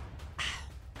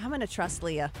 I'm gonna trust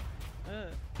Leah.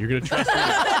 You're going to trust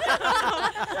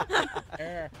me?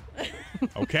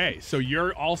 Okay, so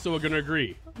you're also going to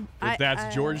agree that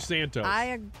that's George Santos. I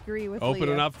agree with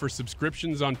Opening Leah. up for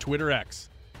subscriptions on Twitter X.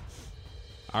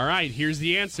 All right, here's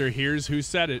the answer. Here's who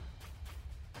said it.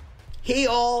 Hey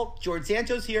all, George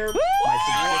Santos here. My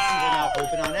subscriptions are now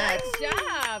open on X. Good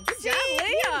job. Good See, job, Leah.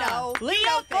 you know,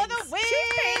 Leo for the win.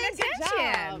 She's paying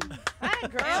attention. Hi,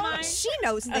 girl. Am I? She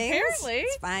knows things. Apparently.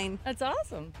 It's fine. That's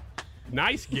awesome.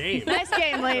 Nice game. Nice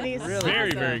game, ladies.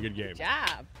 Very, very good game. Good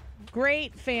job.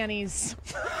 Great fannies.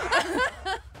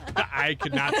 I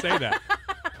could not say that.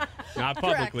 Not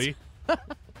publicly.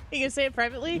 You gonna say it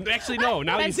privately? Actually, no.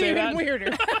 Now That's you say even that.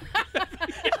 weirder.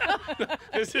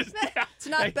 This is, It's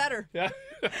not better. Yeah.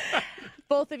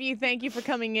 Both of you, thank you for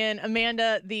coming in.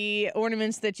 Amanda, the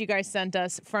ornaments that you guys sent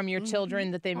us from your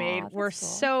children that they made were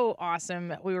so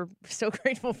awesome. We were so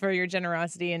grateful for your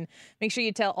generosity, and make sure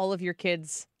you tell all of your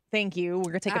kids thank you.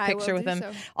 We're going to take a picture with them.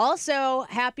 So. Also,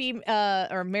 happy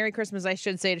or Merry Christmas, I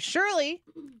should say, to Shirley.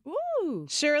 Woo.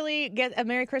 Shirley, get a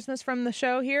Merry Christmas from the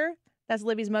show here. That's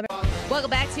Libby's mother. Welcome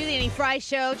back to the Annie Frey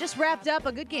Show. Just wrapped up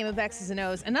a good game of X's and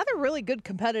O's. Another really good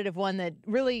competitive one that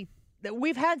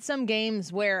we've had some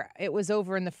games where it was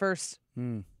over in the first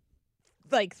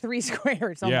like 3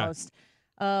 squares almost.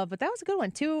 But that was a good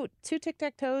one. Two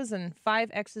tic-tac-toes and 5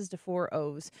 X's to 4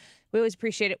 O's. We always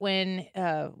appreciate it when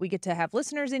we get to have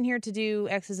listeners in here to do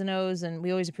X's and O's, and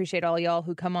we always appreciate all y'all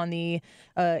who come on the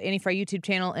Annie Frey YouTube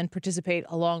channel and participate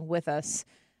along with us.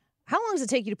 How long does it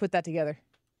take you to put that together?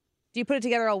 Do you put it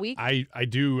together all week? I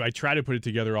do. I try to put it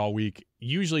together all week.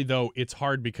 Usually, though, it's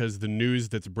hard because the news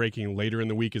that's breaking later in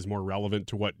the week is more relevant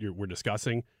to what we're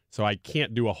discussing. So I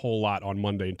can't do a whole lot on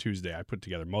Monday and Tuesday. I put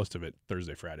together most of it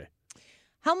Thursday, Friday.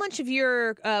 How much of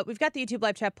your we've got the YouTube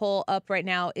live chat poll up right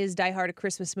now. Is Die Hard a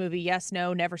Christmas movie? Yes,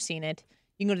 no, never seen it.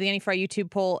 You can go to the Annie Frey YouTube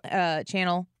poll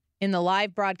channel in the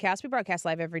live broadcast. We broadcast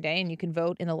live every day, and you can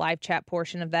vote in the live chat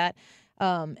portion of that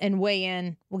and weigh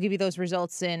in. We'll give you those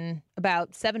results in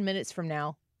about 7 minutes from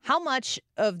now. How much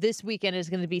of this weekend is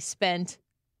going to be spent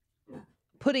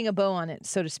putting a bow on it,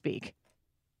 so to speak,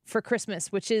 for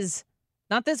Christmas, which is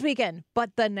not this weekend,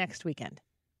 but the next weekend?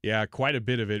 Yeah, quite a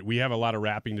bit of it. We have a lot of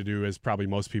wrapping to do, as probably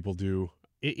most people do.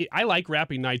 I like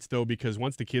wrapping nights, though, because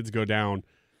once the kids go down,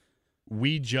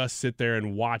 we just sit there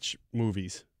and watch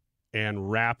movies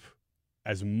and wrap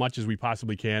as much as we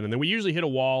possibly can. And then we usually hit a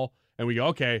wall, and we go,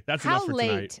 okay, that's enough for tonight.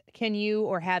 How late can you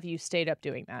or have you stayed up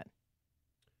doing that?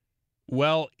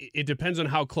 Well, it depends on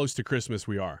how close to Christmas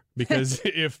we are. Because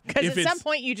if at some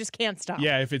point you just can't stop.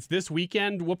 Yeah, if it's this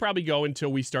weekend, we'll probably go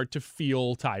until we start to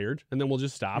feel tired, and then we'll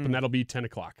just stop, and that'll be 10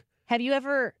 o'clock. Have you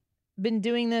ever been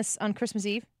doing this on Christmas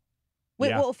Eve? Wait,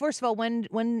 Yeah. well, first of all,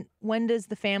 when does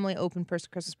the family open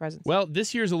Christmas presents? Well,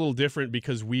 this year's a little different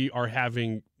because we are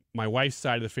having my wife's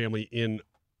side of the family in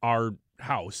our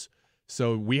house.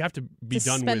 So we have to be To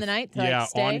done spend with the night, to, yeah,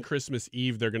 stay? on Christmas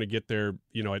Eve they're going to get there,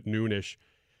 at noonish.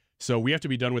 So we have to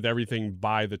be done with everything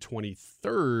by the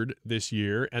 23rd this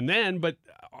year. And then, but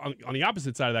on the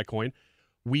opposite side of that coin,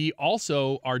 we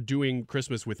also are doing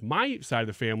Christmas with my side of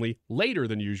the family later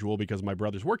than usual because of my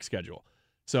brother's work schedule.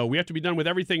 So we have to be done with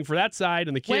everything for that side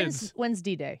and the kids. When's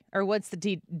D-Day? Or what's the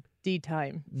D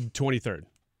time? 23rd.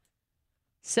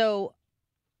 So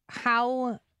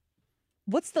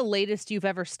what's the latest you've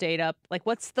ever stayed up? Like,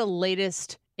 what's the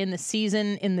latest in the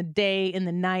season, in the day, in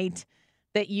the night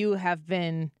that you have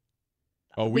been...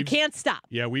 Oh, we can't stop.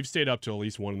 Yeah, we've stayed up till at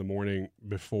least 1 a.m.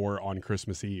 before on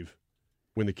Christmas Eve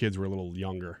when the kids were a little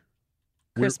younger.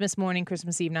 Christmas morning,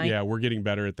 Christmas Eve night. Yeah, we're getting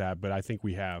better at that, but I think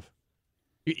we have.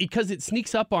 Because it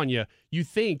sneaks up on you. You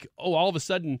think, all of a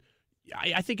sudden,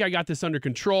 I think I got this under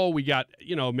control. We got,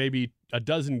 maybe a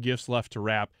dozen gifts left to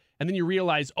wrap. And then you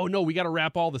realize, oh, no, we got to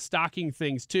wrap all the stocking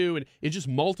things too. And it just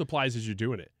multiplies as you're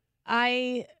doing it.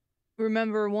 I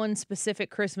remember one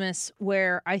specific Christmas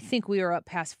where I think we were up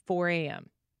past 4 a.m.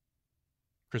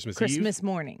 Christmas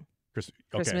morning. Okay.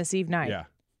 Christmas Eve night. Yeah.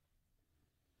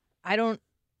 I don't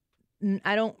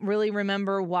really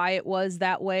remember why it was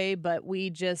that way, but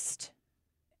we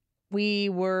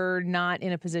were not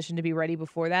in a position to be ready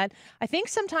before that. I think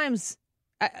sometimes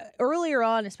earlier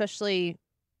on, especially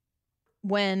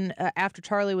when after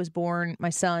Charlie was born, my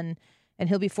son, and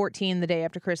he'll be 14 the day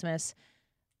after Christmas.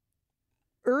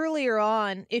 Earlier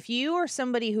on, if you are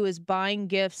somebody who is buying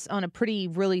gifts on a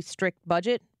really strict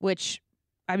budget, which,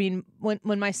 I mean,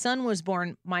 when my son was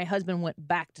born, my husband went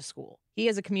back to school. He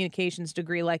has a communications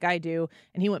degree like I do,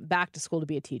 and he went back to school to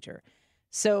be a teacher.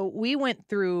 So we went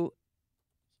through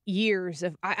years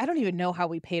of, I don't even know how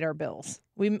we paid our bills.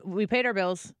 We paid our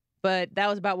bills, but that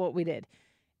was about what we did.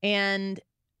 And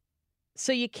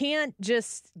so you can't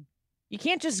just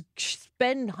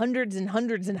spend hundreds and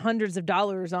hundreds and hundreds of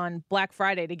dollars on Black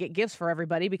Friday to get gifts for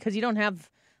everybody because you don't have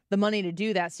the money to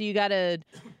do that. So you got to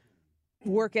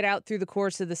work it out through the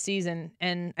course of the season.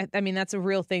 And I mean, that's a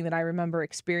real thing that I remember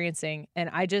experiencing. And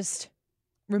I just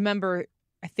remember,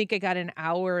 I think I got an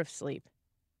hour of sleep.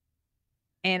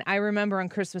 And I remember on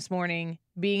Christmas morning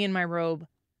being in my robe,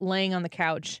 laying on the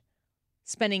couch,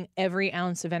 spending every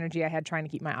ounce of energy I had trying to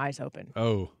keep my eyes open.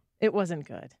 Oh. It wasn't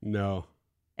good. No.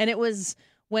 And it was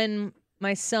when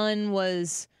my son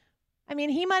was, I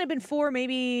mean, he might have been 4,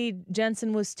 maybe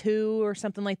Jensen was 2 or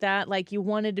something like that. Like, you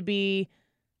wanted to be,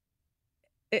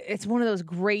 it's one of those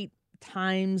great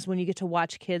times when you get to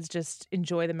watch kids just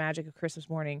enjoy the magic of Christmas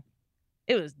morning.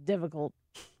 It was difficult.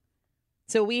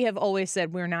 So we have always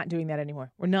said we're not doing that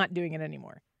anymore. We're not doing it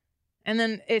anymore. And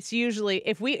then it's usually,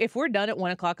 if we're done at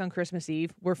 1 o'clock on Christmas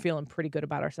Eve, we're feeling pretty good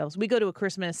about ourselves. We go to a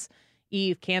Christmas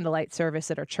Eve candlelight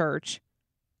service at our church.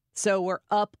 So we're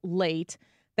up late.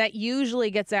 That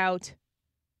usually gets out,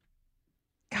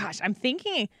 gosh, I'm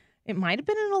thinking it might have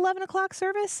been an 11 o'clock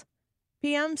service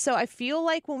p.m. So I feel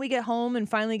like when we get home and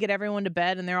finally get everyone to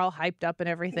bed and they're all hyped up and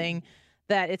everything,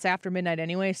 that it's after midnight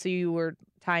anyway. So you were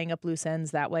tying up loose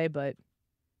ends that way. But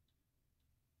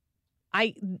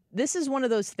this is one of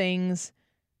those things,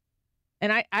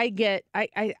 and I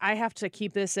have to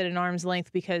keep this at an arm's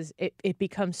length because it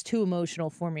becomes too emotional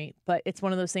for me. But it's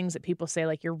one of those things that people say,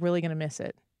 like, you're really going to miss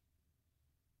it.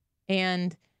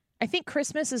 And I think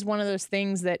Christmas is one of those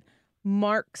things that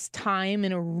marks time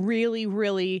in a really,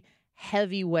 really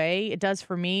heavy way. It does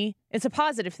for me. It's a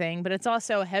positive thing, but it's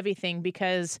also a heavy thing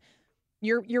because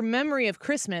your memory of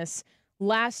Christmas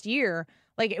last year,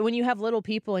 like when you have little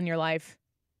people in your life,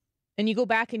 and you go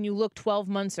back and you look 12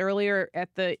 months earlier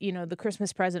at the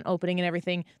Christmas present opening and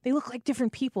everything, they look like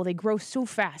different people. They grow so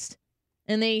fast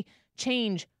and they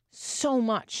change so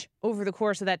much over the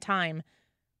course of that time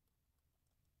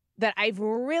that I've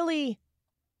really,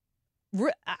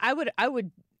 I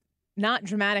would not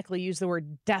dramatically use the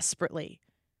word desperately,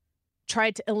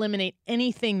 tried to eliminate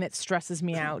anything that stresses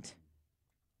me out.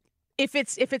 If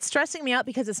it's stressing me out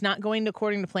because it's not going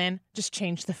according to plan, just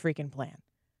change the freaking plan.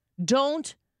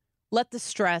 Don't let the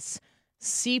stress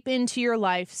seep into your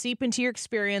life, seep into your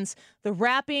experience. The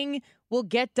wrapping will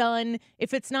get done.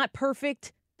 If it's not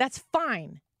perfect, that's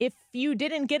fine. If you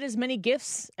didn't get as many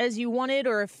gifts as you wanted,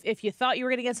 or if you thought you were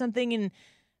going to get something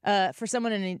for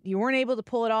someone and you weren't able to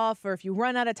pull it off, or if you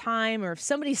run out of time, or if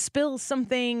somebody spills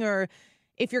something, or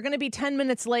if you're going to be 10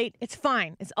 minutes late, it's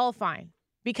fine. It's all fine.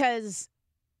 Because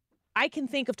I can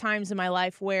think of times in my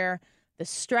life where the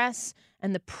stress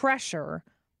and the pressure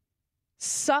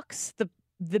sucks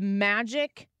the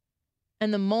magic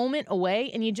and the moment away,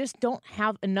 and you just don't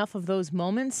have enough of those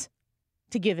moments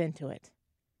to give into it.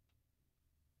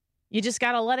 You just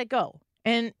got to let it go.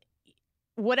 And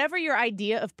whatever your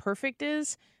idea of perfect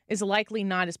is is likely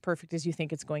not as perfect as you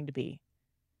think it's going to be.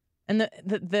 And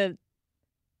the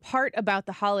part about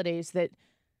the holidays that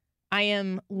I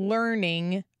am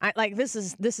learning, this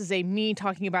is a me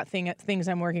talking about things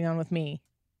I'm working on with me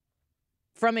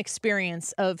from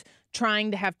experience of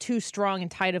trying to have too strong and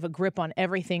tight of a grip on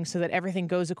everything so that everything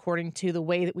goes according to the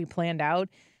way that we planned out,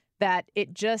 that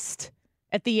it just,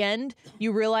 at the end,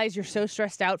 you realize you're so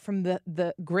stressed out from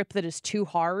the grip that is too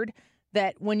hard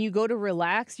that when you go to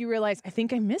relax, you realize, I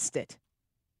think I missed it.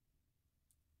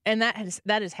 And that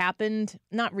has happened,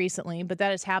 not recently, but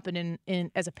that has happened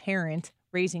in as a parent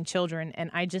raising children, and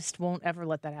I just won't ever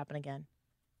let that happen again.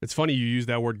 It's funny you use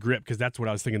that word grip because that's what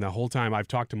I was thinking the whole time. I've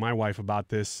talked to my wife about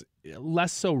this,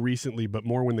 less so recently, but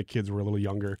more when the kids were a little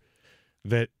younger,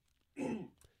 that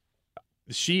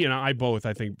she and I both,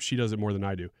 I think she does it more than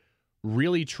I do,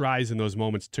 really tries in those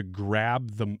moments to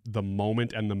grab the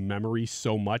moment and the memory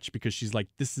so much because she's like,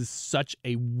 this is such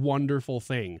a wonderful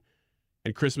thing.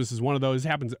 And Christmas is one of those. It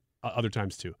happens other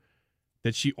times too,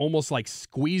 that she almost like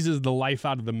squeezes the life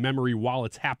out of the memory while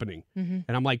it's happening. Mm-hmm.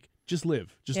 And I'm like, just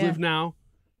live. Just live now.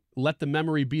 Let the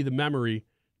memory be the memory.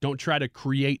 Don't try to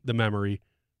create the memory.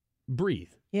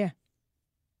 Breathe. Yeah.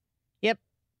 Yep.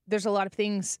 There's a lot of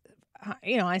things,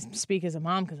 I speak as a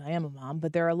mom because I am a mom,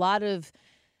 but there are a lot of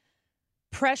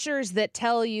pressures that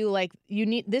tell you, like,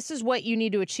 this is what you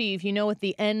need to achieve. You know what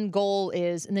the end goal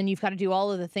is, and then you've got to do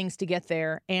all of the things to get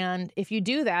there. And if you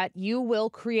do that, you will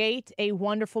create a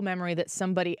wonderful memory that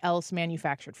somebody else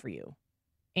manufactured for you.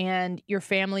 And your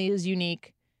family is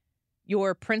unique.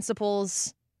 Your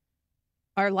principles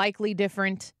are likely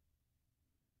different.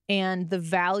 And the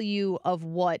value of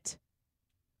what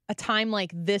a time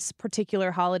like this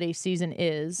particular holiday season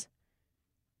is,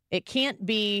 it can't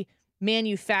be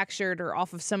manufactured or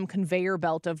off of some conveyor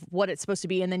belt of what it's supposed to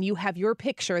be, and then you have your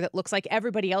picture that looks like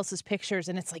everybody else's pictures,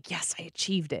 and it's like, yes, I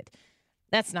achieved it.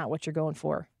 That's not what you're going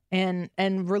for. And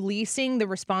releasing the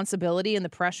responsibility and the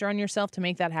pressure on yourself to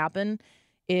make that happen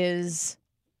is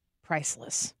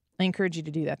priceless. I encourage you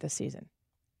to do that this season.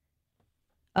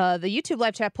 The YouTube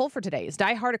live chat poll for today is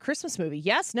Die Hard a Christmas movie?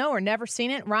 Yes, no, or never seen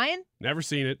it? Ryan? Never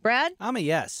seen it. Brad? I'm a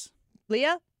yes.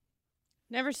 Leah?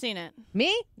 Never seen it.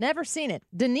 Me? Never seen it.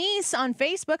 Denise on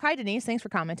Facebook. Hi, Denise. Thanks for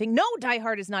commenting. No, Die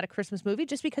Hard is not a Christmas movie.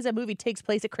 Just because a movie takes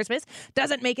place at Christmas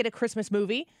doesn't make it a Christmas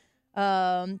movie.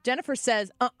 Jennifer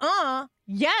says,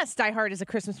 yes, Die Hard is a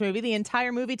Christmas movie. The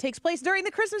entire movie takes place during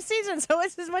the Christmas season, so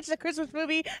it's as much a Christmas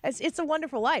movie as It's a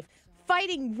Wonderful Life.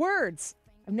 Fighting words.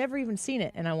 I've never even seen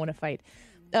it, and I want to fight.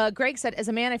 Greg said, as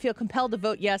a man, I feel compelled to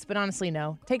vote yes, but honestly,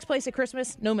 no. Takes place at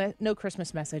Christmas, no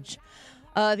Christmas message.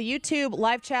 The YouTube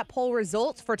live chat poll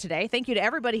results for today. Thank you to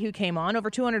everybody who came on. Over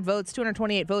 200 votes,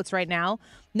 228 votes right now.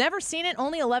 Never seen it,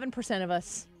 only 11% of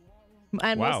us.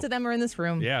 And most of them are in this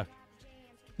room. Yeah.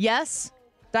 Yes,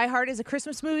 Die Hard is a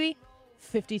Christmas movie,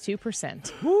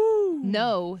 52%. Woo!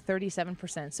 No,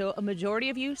 37%. So a majority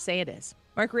of you say it is.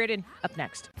 Mark Reardon, up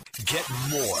next. Get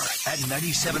more at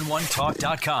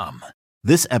 971talk.com.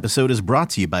 This episode is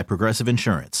brought to you by Progressive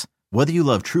Insurance. Whether you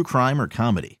love true crime or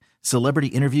comedy, celebrity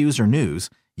interviews or news,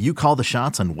 you call the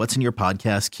shots on what's in your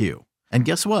podcast queue. And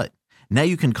guess what? Now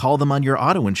you can call them on your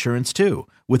auto insurance too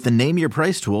with the Name Your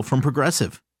Price tool from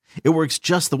Progressive. It works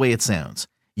just the way it sounds.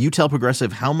 You tell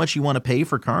Progressive how much you want to pay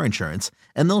for car insurance,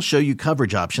 and they'll show you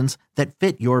coverage options that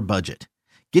fit your budget.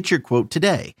 Get your quote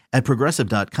today at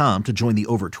Progressive.com to join the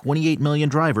over 28 million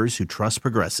drivers who trust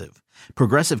Progressive.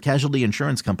 Progressive Casualty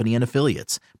Insurance Company and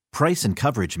Affiliates. Price and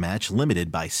coverage match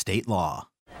limited by state law.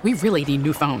 We really need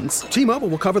new phones. T-Mobile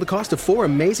will cover the cost of 4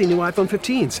 amazing new iPhone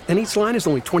 15s, and each line is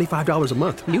only $25 a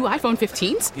month. New iPhone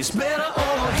 15s? It's better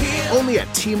over here. Only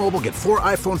at T-Mobile, get 4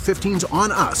 iPhone 15s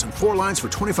on us and 4 lines for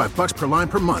 $25 per line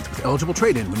per month with eligible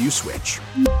trade-in when you switch.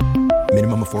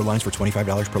 Minimum of 4 lines for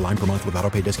 $25 per line per month with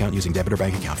autopay discount using debit or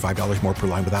bank account. $5 more per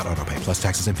line without autopay, plus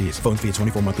taxes and fees. Phone fee at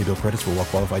 24 monthly bill credits for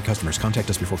well-qualified customers. Contact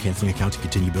us before canceling account to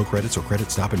continue bill credits or credit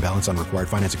stop and balance on required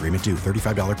finance agreement due.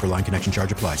 $35 per line connection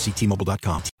charge applies. See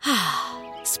T-Mobile.com.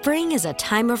 Spring is a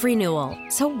time of renewal,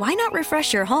 so why not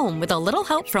refresh your home with a little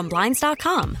help from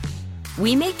Blinds.com?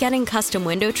 We make getting custom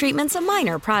window treatments a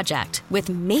minor project with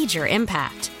major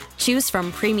impact. Choose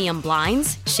from premium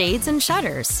blinds, shades, and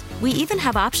shutters. We even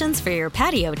have options for your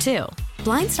patio, too.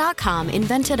 Blinds.com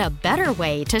invented a better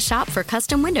way to shop for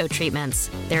custom window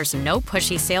treatments. There's no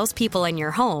pushy salespeople in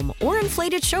your home or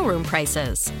inflated showroom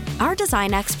prices. Our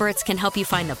design experts can help you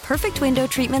find the perfect window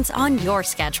treatments on your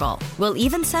schedule. We'll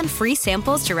even send free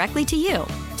samples directly to you.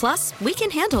 Plus, we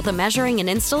can handle the measuring and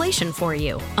installation for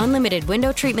you. Unlimited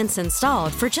window treatments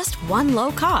installed for just one low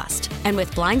cost. And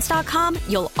with Blinds.com,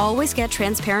 you'll always get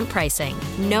transparent pricing.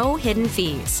 No hidden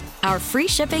fees. Our free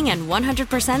shipping and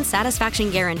 100% satisfaction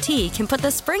guarantee can put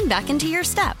the spring back into your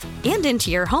step and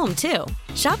into your home, too.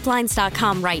 Shop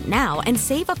Blinds.com right now and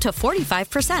save up to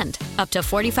 45%. Up to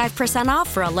 45%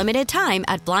 off for a limited time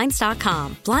at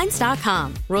Blinds.com.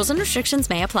 Blinds.com. Rules and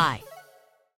restrictions may apply.